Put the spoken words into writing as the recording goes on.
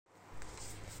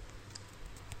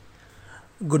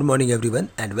Good morning, everyone,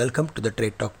 and welcome to the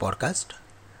Trade Talk podcast.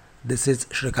 This is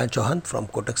Shrikant Chouhan from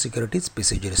Kotak Securities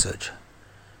PCG Research.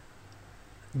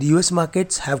 The US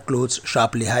markets have closed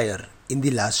sharply higher in the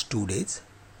last 2 days.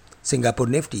 Singapore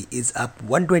Nifty is up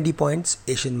 120 points.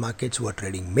 Asian markets were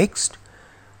trading mixed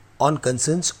on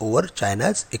concerns over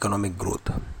China's economic growth,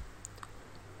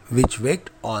 which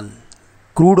weighed on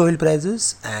crude oil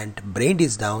prices, and Brent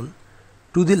is down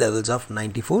to the levels of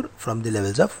 94 from the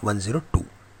levels of 102.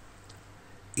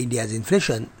 India's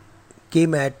inflation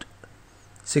came at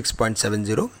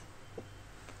 6.70,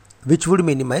 which would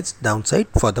minimize downside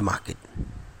for the market.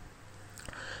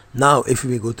 Now, if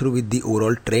we go through with the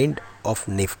overall trend of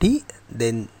Nifty,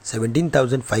 then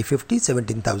 17,550,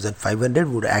 17,500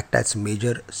 would act as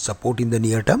major support in the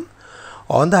near term.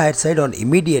 On the higher side, on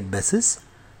immediate basis,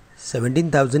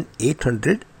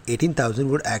 17,800, 18,000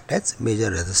 would act as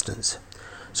major resistance.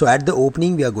 So at the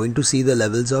opening, we are going to see the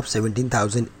levels of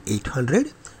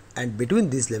 17,800, and between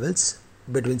these levels,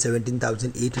 between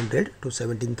 17,800 to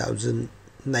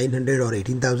 17,900 or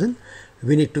 18,000,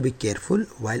 we need to be careful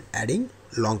while adding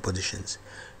long positions.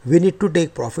 We need to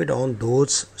take profit on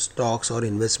those stocks or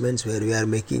investments where we are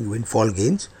making windfall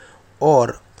gains,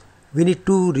 or we need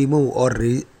to remove or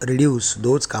reduce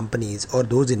those companies or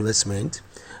those investments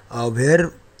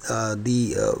where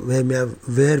we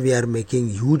are making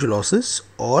huge losses,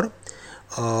 or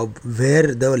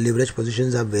where the leverage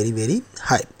positions are very, very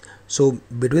high. So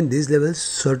between these levels,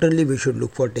 certainly we should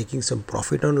look for taking some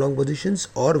profit on long positions,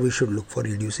 or we should look for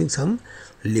reducing some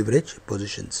leverage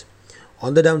positions.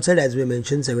 On the downside, as we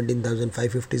mentioned,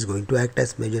 17,550 is going to act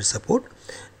as major support,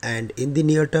 and in the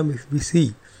near term, if we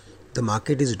see the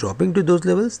market is dropping to those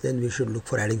levels, then we should look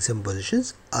for adding some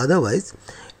positions. Otherwise,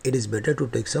 it is better to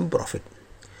take some profit.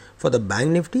 For the Bank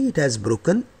Nifty, it has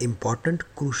broken important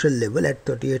crucial level at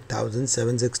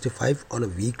 38,765 on a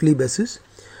weekly basis,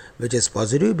 which is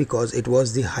positive because it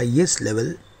was the highest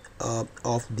level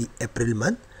of the April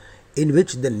month, in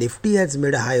which the Nifty has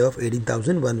made a high of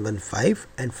 18,115,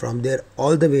 and from there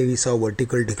all the way we saw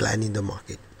vertical decline in the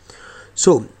market.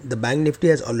 So the Bank Nifty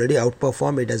has already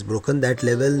outperformed. It has broken that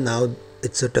level. Now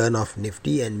it's a turn of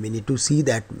Nifty, and we need to see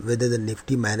that whether the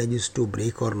Nifty manages to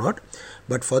break or not.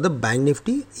 But for the Bank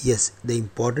Nifty, yes, the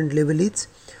important level is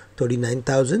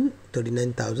 39,000,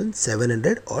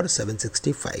 39,700 or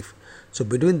 765. So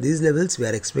between these levels, we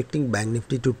are expecting Bank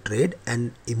Nifty to trade,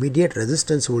 and immediate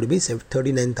resistance would be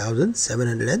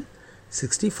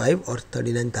 39,765 or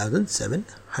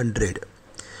 39,700.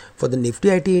 For the Nifty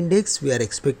IT index, we are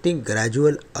expecting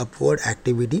gradual upward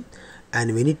activity,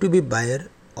 and we need to be buyer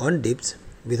on dips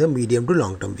with a medium to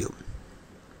long term view.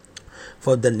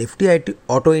 For the Nifty IT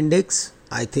auto index,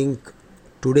 I think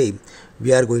today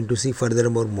we are going to see further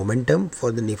more momentum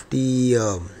for the Nifty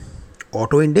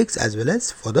auto index as well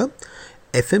as for the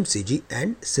FMCG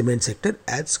and cement sector,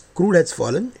 as crude has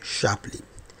fallen sharply.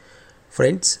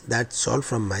 Friends, that's all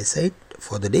from my side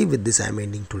for the day. With this, I am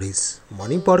ending today's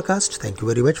morning podcast. Thank you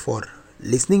very much for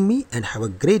listening me, and have a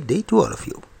great day to all of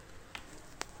you.